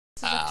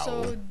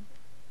episode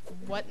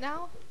what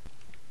now?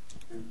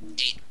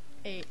 8.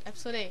 8.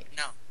 Episode 8.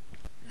 No.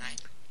 9.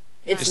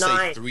 It's Just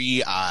 9. say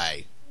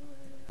 3I.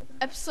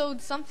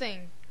 Episode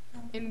something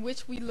in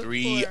which we look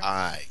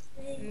 3I.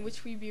 in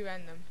which we be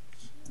random.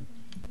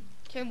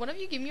 Can one of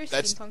you give me your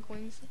That's- steampunk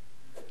wings?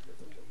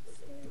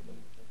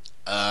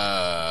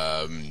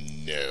 No.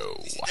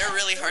 They're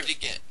really hard to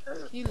get.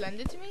 Can you lend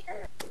it to me?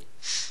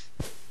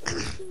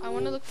 I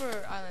want to look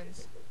for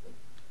islands.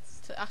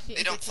 To actually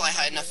They don't entertain fly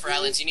high my enough for viewers.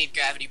 islands. You need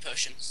gravity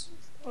potions.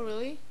 Oh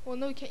really? Well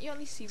no, can't you at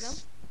least see them?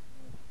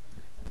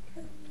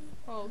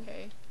 Oh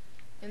okay.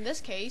 In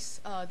this case,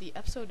 the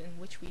episode in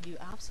which we do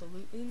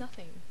absolutely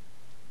nothing.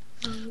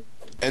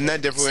 And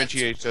that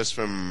differentiates us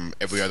from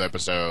every other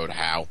episode.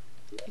 How?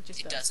 It just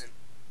It does. doesn't.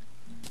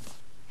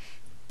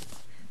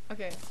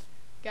 Okay.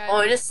 Guys, Oh,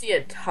 I just see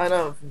a ton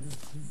of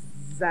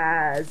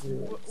Zaz.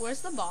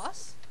 where's the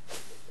boss?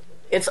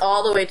 It's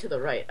all the way to the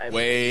right. I believe.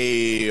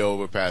 Way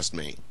over past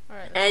me.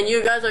 Alright, And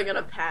you guys are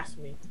gonna pass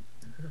me.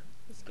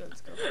 let's go,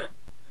 let's go.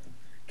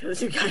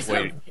 Because you guys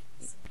Wait.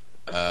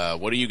 are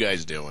What are you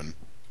guys doing?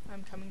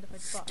 I'm coming to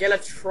fight the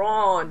boss.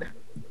 Skeletron.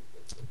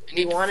 I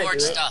need to wanna forge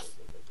do it? stuff.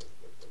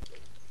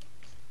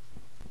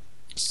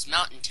 It's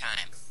mountain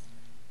time.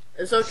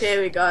 It's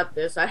okay, we got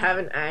this. I have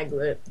an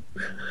aglet.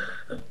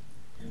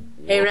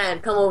 Hey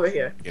Rand, come over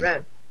here.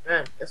 Yeah.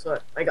 Rand, guess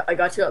what? I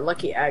got you a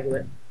lucky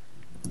aglet.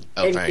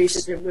 Oh,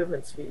 Increases thanks. your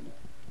movement speed.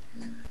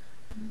 Give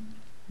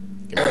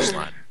me the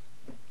slime.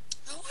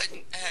 I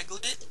wouldn't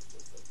aglet it.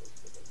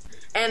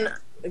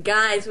 And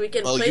guys, we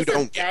can Well, you place a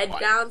don't get bed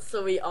one. down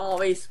so we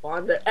always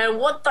spawn there. And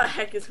what the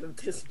heck is with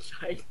this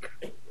giant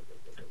crate?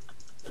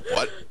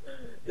 What?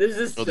 There's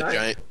this Oh, the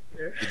giant,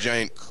 crater. the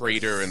giant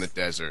crater in the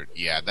desert.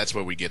 Yeah, that's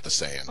where we get the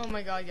sand. Oh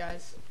my god,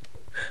 guys.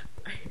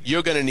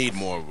 You're gonna need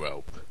more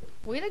rope.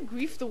 Way to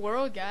grief the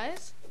world,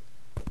 guys.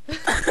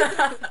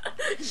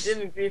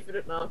 Didn't grief it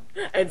enough.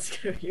 And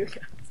screw you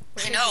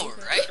guys. I know,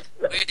 right?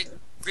 Way to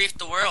grief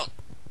the world.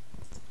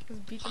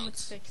 Just beat them with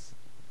sticks.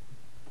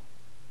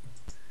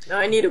 Now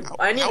I need a.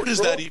 I need How a does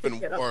rope that to even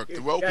get up work? here.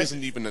 The rope Guys,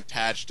 isn't even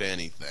attached to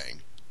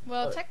anything.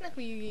 Well, What?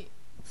 technically,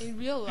 in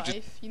real You just-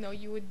 life, you know,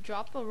 you would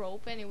drop a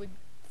rope and it would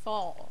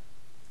fall.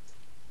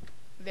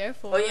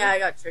 Therefore, Oh yeah, I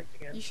got tricked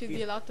again. you should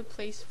be allowed to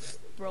place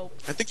rope.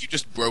 I think you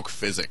just broke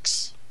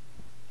physics.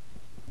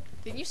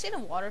 Didn't you say the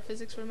water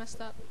physics were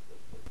messed up?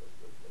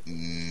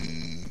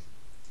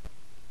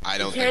 I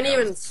don't You can't think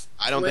even.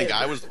 I don't think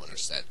swim. I was the one who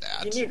said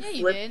that. You need Yeah, to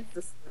you flip did.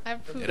 this. I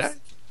have proof. Did I?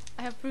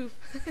 I have proof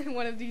in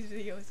one of these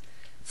videos.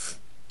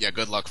 Yeah,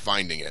 good luck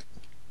finding it.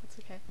 That's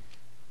okay.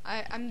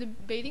 I'm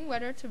debating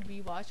whether to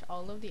rewatch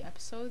all of the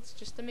episodes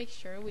just to make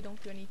sure we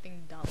don't do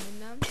anything dumb in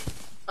them.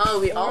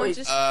 Oh, we Or always.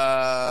 just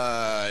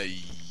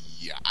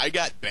Yeah, I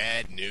got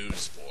bad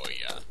news for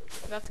you.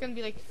 that's gonna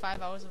be like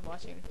 5 hours of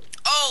watching.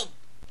 Oh,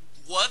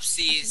 I should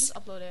whoopsies. just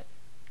upload it.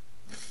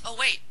 Oh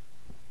wait.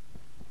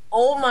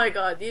 Oh my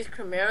god, these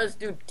chimeras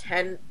do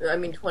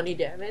 20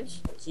 damage?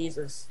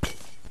 Jesus.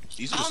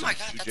 These are Oh some my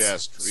God, huge that's-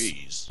 ass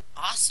trees.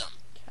 Awesome.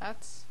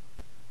 Cats.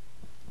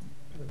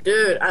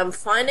 Dude, I'm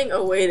finding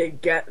a way to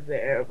get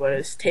there, but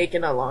it's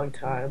taking a long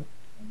time.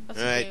 That's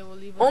Alright. okay. We'll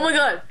leave. Oh it my there.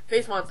 god,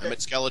 face monster. I'm at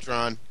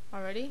Skeletron.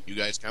 Already? You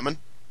guys coming?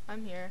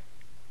 I'm here.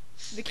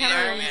 The are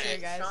cameraman's minutes. here,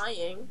 guys.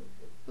 Trying.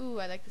 Ooh,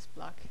 I like this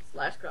block.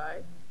 Slash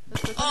cry.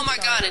 Let's look Oh at my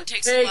the god, star. it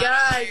takes Hey a lot of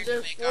guys, iron to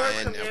there's make 4 armor.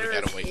 And now we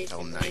chimeras gotta wait facing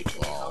till me.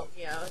 nightfall. Help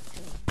me out.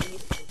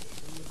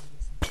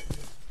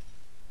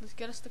 Let's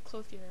get us the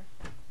clothier.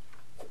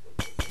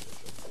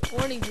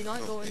 Warning, do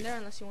not go in there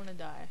unless you want to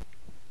die.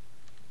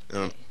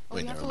 Oh, Oh,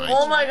 wait, you have never to mind.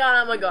 Oh my god,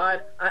 I'm a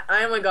god.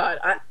 I am a god.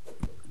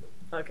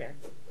 Okay.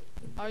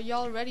 Are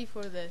y'all ready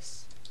for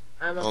this?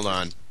 I'm a Hold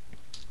on.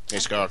 Hey,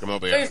 Sckaar, come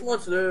over here. face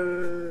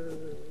monster.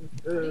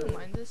 Do you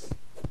mind this?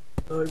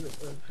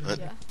 What?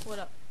 Yeah, what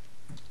up?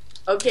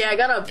 Okay, I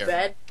got a Here.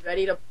 bed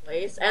ready to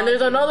place, and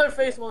there's another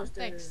face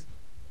monster. Thanks.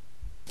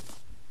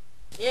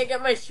 Yeah,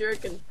 get my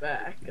shurikens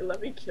back and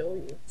let me kill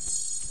you.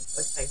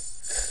 Like,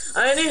 thanks.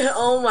 I need.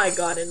 Oh my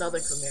god, another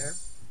chimera.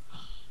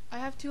 I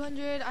have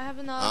 200, I have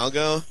enough. I'll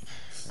go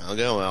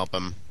help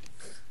him.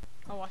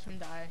 I'll watch him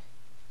die.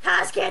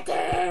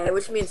 Haskete,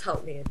 which means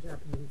help me in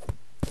Japanese.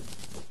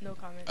 No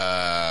comment.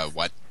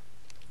 What?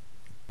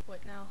 What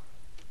now?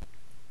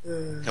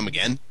 Come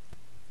again?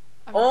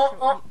 I'm Oh, not sure.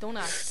 oh. Don't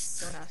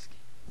ask. Don't ask.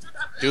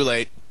 Too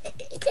late.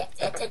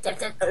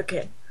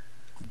 Okay.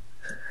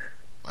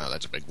 Wow,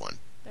 that's a big one.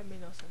 That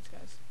made no sense,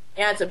 guys.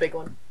 Yeah, it's a big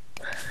one.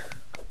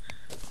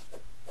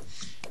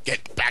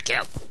 Get back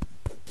here!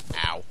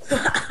 Ow.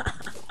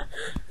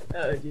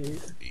 Oh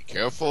jeez. Be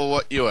careful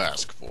what you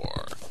ask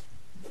for.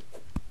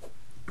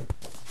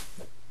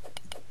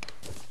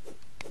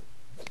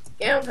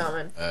 Yeah, I'm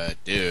coming.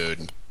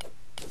 Dude.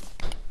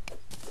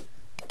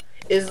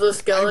 Is the I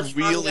skeleton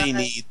really guy-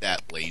 need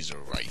that laser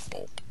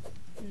rifle.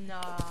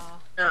 Nah.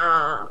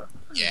 Nah.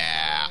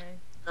 Yeah.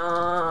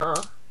 Nah.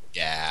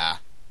 Yeah.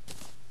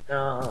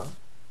 Nah.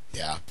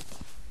 Yeah.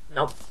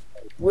 Nope.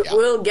 Yeah.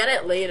 We'll get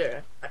it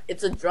later.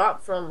 It's a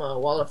drop from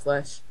Wall of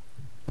Flesh.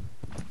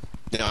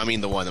 No, I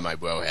mean the one that my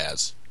bro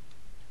has.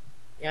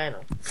 Yeah, I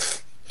know.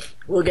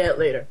 We'll get it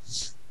later.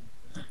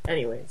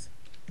 Anyways.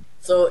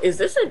 So, is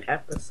this an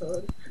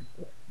episode?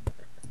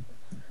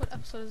 What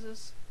episode is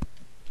this?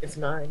 It's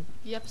mine.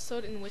 The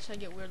episode in which I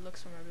get weird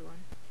looks from everyone.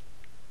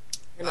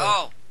 You know.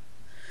 Oh,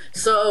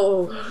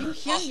 So, Are you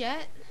here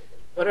yet?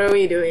 what are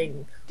we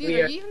doing? Dude,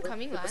 we are you even going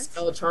coming, to the Lance?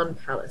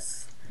 Skeletron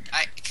Palace.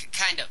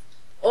 kind of.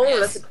 Oh, Yes.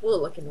 that's a cool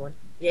looking one.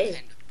 Yay.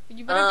 Kind of.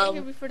 You better get Um,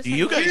 here before the Do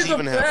you sun guys goes Here's down.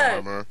 a even have bed.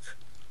 armor?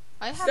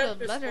 I have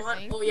Except a leather spawn-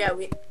 thing. Oh yeah,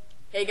 we.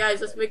 Hey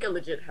guys, let's make a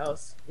legit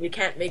house. You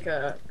can't make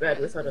a bed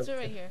without It's a.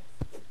 right here.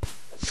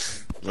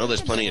 Well, there's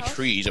Look at plenty the of house.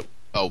 trees.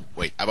 Oh,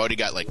 wait. I've already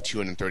got like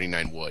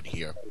 239 wood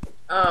here.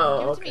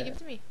 Oh, Give it to me. okay. Give it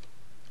to me.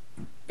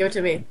 Give it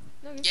to me.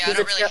 No, give it Yeah, to I me.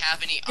 don't really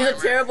have any He's a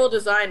armor. terrible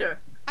designer.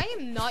 I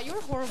am not.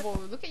 You're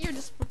horrible. Look at your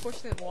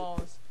disproportionate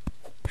walls.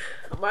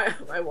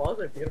 My walls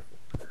are beautiful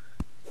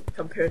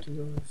compared to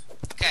yours.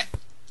 Okay,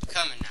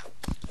 coming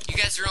now. You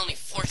guys are only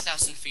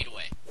 4,000 feet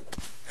away.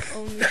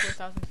 Only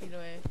 4,000 feet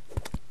away.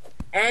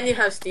 And you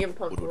have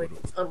steampunk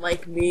wings,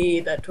 unlike me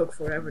that took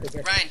forever to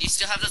get. Ryan, do you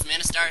still have those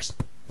mana stars?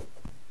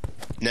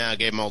 Nah, I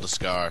gave them all to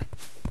Sckaar.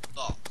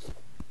 Ball.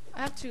 I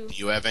have two. Do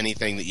you have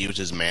anything that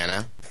uses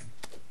mana?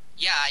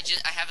 Yeah,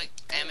 I have an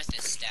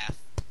amethyst staff.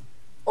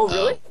 Oh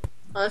really?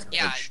 Oh, that's cool.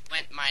 Yeah, I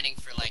went mining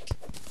for like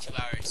 2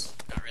 hours.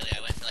 Not really, I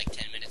went for like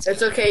 10 minutes.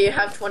 It's okay. You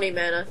have 20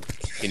 mana.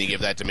 Can you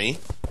give that to me?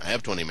 I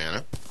have 20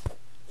 mana.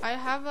 I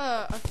have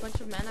a bunch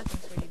of mana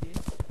things for you, dude.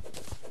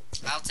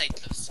 I'll take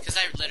those, because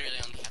I literally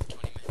only have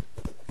 20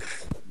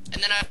 minutes.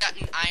 And then I've got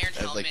an iron I have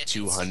helmet. like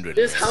 200.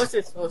 This house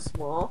is so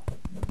small,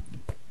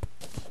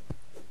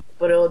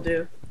 but it'll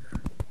do.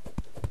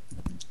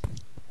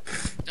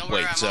 Don't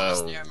worry, Wait, I'm so-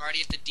 almost there. I'm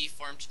already at the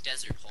deformed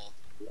desert hole.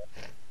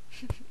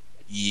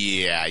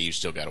 Yeah, you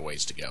still got a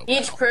ways to go.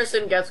 Each pal.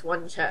 person gets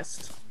one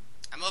chest.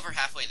 I'm over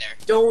halfway there.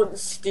 Don't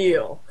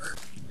steal.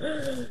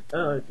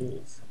 Oh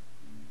jeez.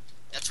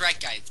 That's right,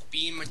 guys.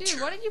 Be mature.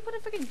 Dude, why did you put a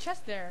freaking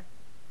chest there?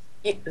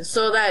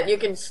 So that you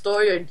can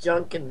store your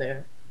junk in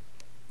there.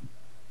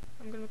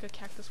 I'm gonna make a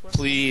cactus work.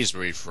 Please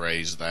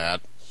rephrase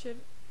that. Shit.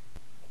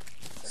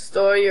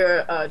 Store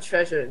your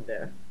treasure in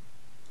there.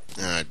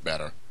 Alright,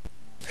 better.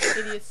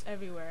 Idiots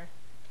everywhere.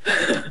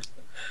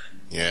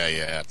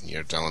 Yeah,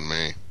 you're telling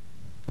me.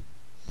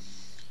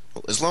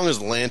 Well, as long as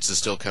Lance is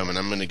still coming,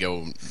 I'm gonna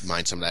go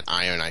mine some of that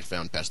iron I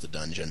found past the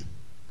dungeon.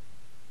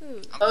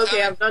 Ooh. I'm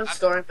Okay, coming. I'm done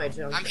storing my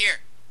junk. I'm here.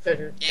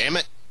 Treasure. Yeah. Damn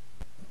it!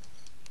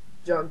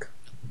 Junk.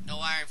 No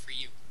iron for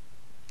you.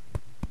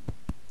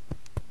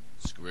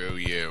 Screw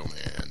you,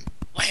 man.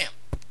 Wham!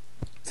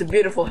 It's a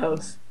beautiful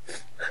house.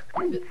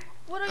 What are you?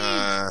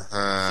 See,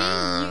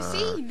 Uh-huh.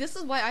 you see, this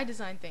is why I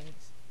design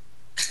things.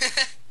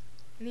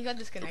 And he got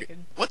disconnected.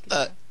 What Good the?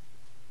 job.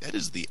 That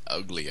is the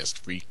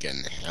ugliest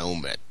freaking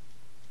helmet.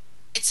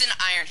 It's an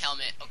iron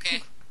helmet,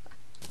 okay?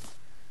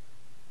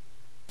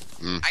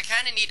 Mm. I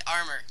kind of need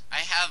armor. I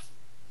have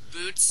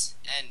boots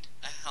and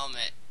a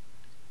helmet.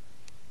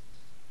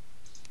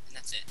 And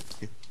that's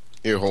it.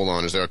 Here, hold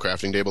on. Is there a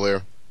crafting table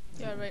here?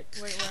 Yeah, right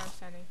where I'm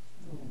standing.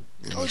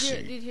 Let Oh, me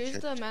see. dude, here's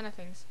the mana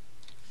things.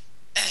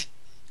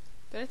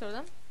 Did I throw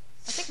them?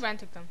 I think Ryan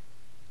took them.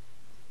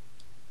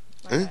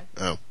 My Huh? bad.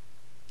 Oh,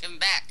 Give him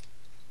back.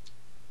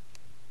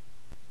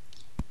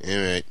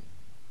 alright.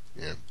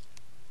 Yeah.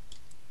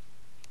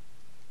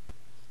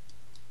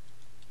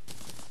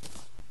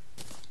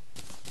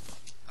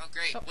 Oh,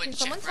 great. Oh, Wood can chip,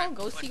 someone tell right,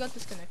 Ghost wood. he got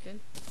disconnected?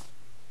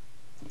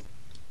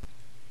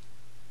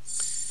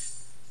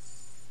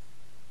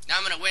 Now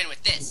I'm gonna win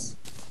with this.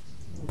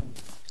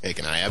 Hey,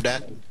 can I have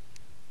that?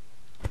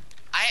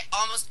 I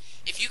almost...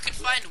 If you could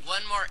find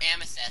one more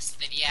amethyst,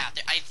 then yeah.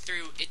 I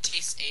threw... It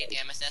takes 8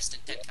 amethyst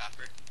and 10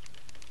 copper.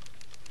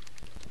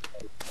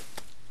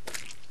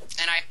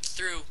 And I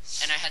threw...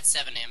 And I had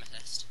 7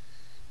 amethyst.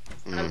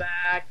 I'm Mm.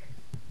 back.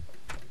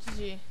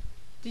 GG.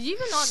 Did you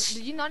even not?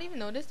 Did you not even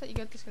notice that you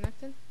got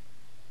disconnected?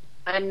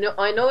 I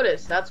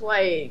noticed. That's why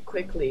I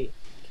quickly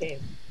came.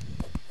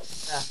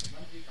 Yeah.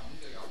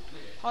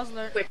 Pause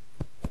alert. Quick.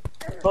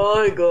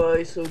 Hi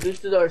guys. So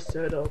this is our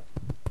setup.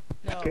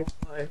 No. Okay,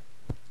 bye.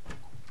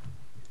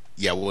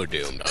 Yeah, we're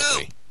doomed, aren't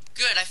we?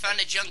 Good, I found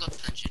a jungle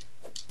dungeon.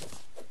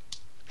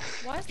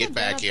 Why is Get the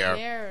back bed here. up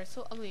there?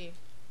 So ugly.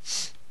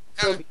 So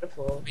Come,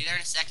 beautiful. be there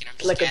in a second. I'm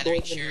just Like a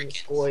gathering golden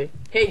shurikens. boy.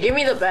 Hey, give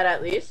me the bed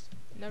at least.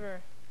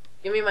 Never.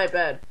 Give me my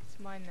bed. It's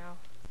mine now.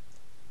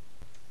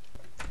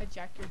 I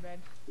jacked your bed.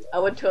 I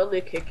would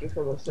totally kick you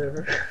from a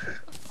server.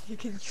 You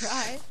can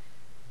try.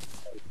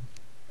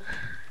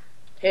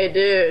 Hey,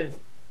 dude.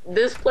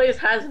 This place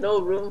has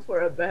no room for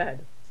a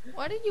bed.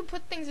 Why did you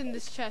put things in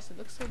this chest? It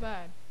looks so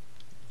bad.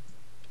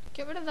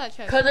 Get rid of that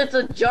chest. Cause it's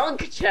a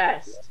junk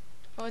chest.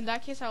 Oh, in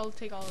that case, I will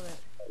take all of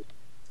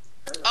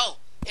it. Oh,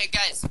 hey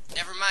guys,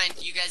 never mind.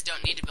 You guys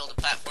don't need to build a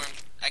platform.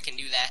 I can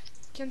do that.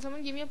 Can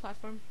someone give me a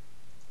platform?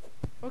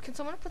 Or can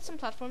someone put some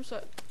platforms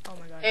so... Oh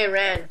my god. Hey,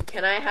 Rand,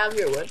 can I have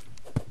your wood?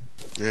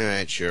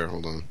 Alright, sure.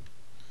 Hold on.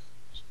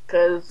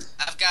 Cause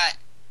I've got...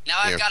 Now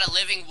Here. I've got a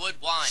living wood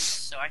wand,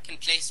 so I can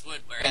place wood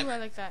Ooh, wherever. I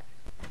like that.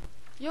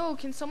 Yo,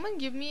 can someone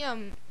give me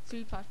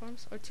 3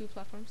 platforms or 2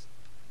 platforms?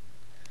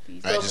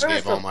 Please. I So just gave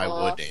first all of my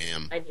all- wood to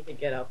him. I need to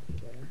get up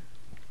here.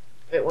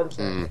 Wait, one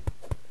second.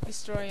 Hmm.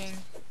 Destroying.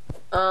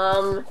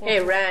 Hey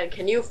Rand,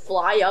 can you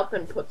fly up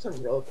and put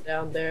some rope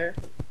down there?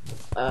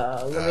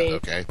 Let me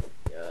Okay.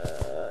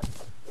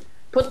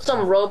 put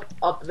some rope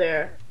up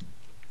there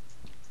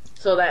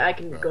so that I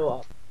can go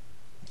up.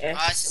 Eh,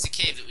 This is a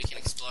cave that we can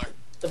explore.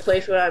 the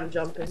place where I'm I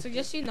jumping.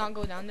 suggest you not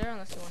go down there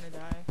unless you want to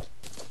die.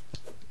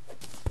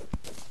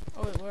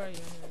 Oh wait, where are you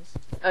anyways?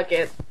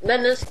 Okay,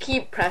 then just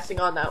keep pressing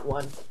on that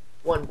one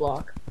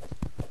block.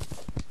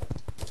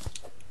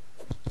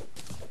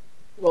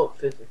 Rope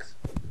physics.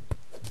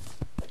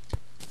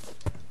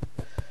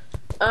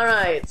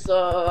 Alright,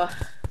 so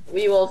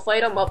we will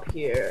fight them up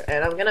here,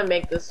 and I'm gonna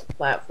make this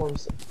platform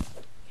so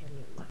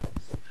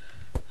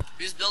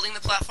Who's building the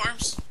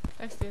platforms?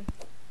 Thanks, dude.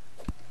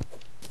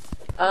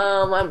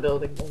 I'm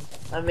building them.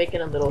 I'm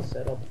making a little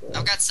setup for I've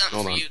them. got something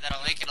Hold for on. you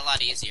that'll make it a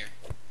lot easier.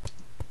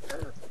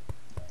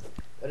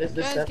 What is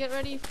this Guys, set? get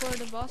ready for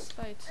the boss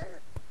fight.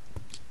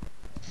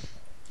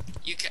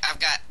 I've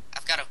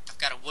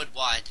got a wood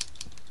wide.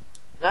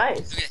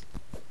 Nice. Okay.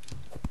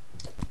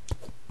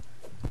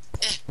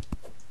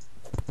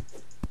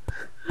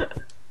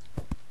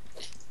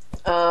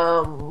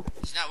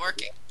 It's not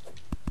working.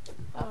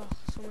 Oh,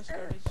 so much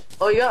garbage.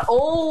 Oh, you got.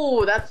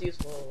 Oh, that's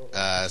useful.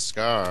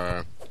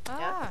 Sckaar.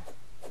 Ah!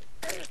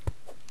 Where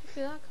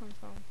did that come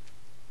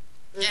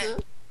from?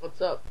 Mhm.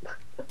 What's up?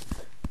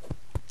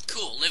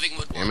 Cool, living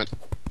wood Damn wide. it.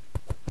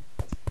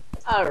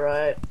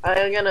 Alright,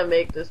 I'm gonna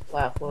make this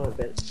platform a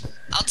bit.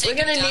 I'll take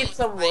We're gonna it down need with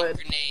some the right wood.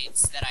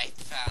 grenades that I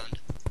found.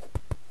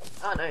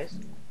 Oh, nice.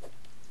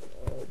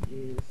 Oh,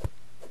 jeez.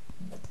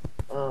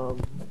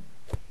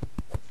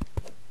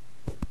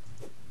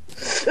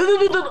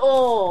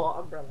 Oh,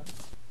 umbrella.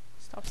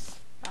 Stop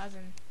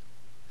spazzing.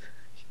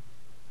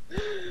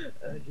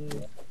 Oh,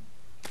 jeez.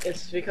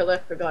 It's because I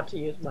forgot to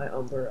use my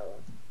umbrella.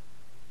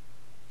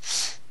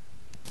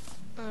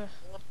 Ugh.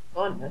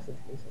 Someone message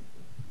me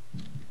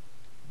something.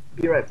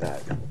 Be right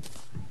back.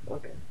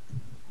 Okay.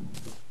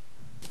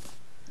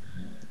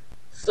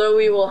 So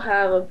we will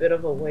have a bit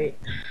of a wait.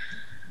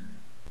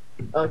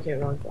 Okay,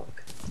 wrong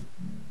block.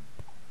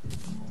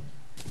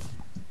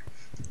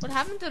 What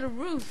happened to the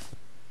roof?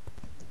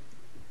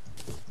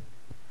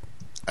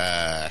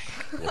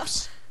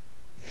 Whoops.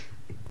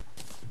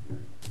 You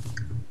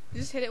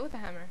just hit it with a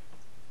hammer.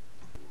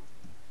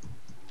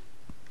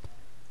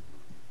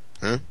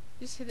 Huh?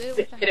 Just hit it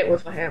with a Hit it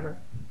with a hammer.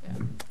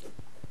 Yeah.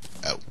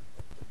 Oh.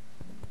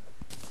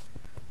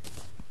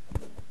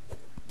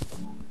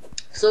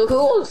 So who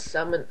will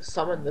summon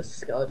the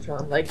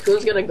skeleton? Like,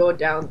 who's gonna go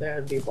down there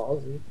and be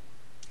ballsy?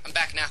 I'm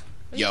back now.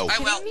 Are Yo. you I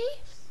kidding will. me?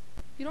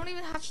 You don't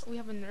even have. We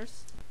have a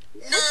nurse.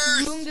 What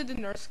Nurse! room did the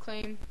nurse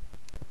claim?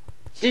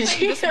 Did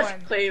claimed you this just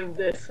one. claim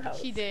this house?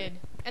 She did,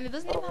 and it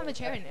doesn't even have a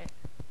chair in it.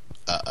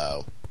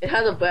 Uh-oh. It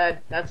has a bed.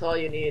 That's all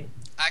you need.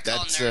 I call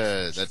That's,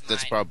 nurse.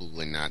 that's Fine.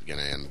 probably not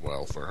gonna end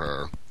well for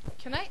her.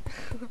 Can I?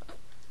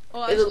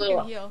 Oh, I There's a actually can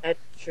little heal.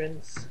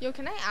 entrance. Yo,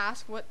 can I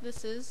ask what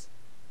this is?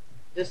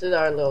 This is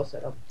our little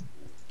setup.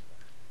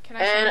 Can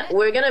I And see it?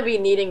 we're gonna be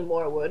needing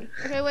more wood.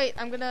 Okay, wait.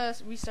 I'm gonna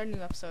restart a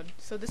new episode.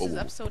 So this is Oh.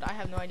 episode I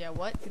have no idea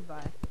what.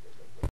 Goodbye.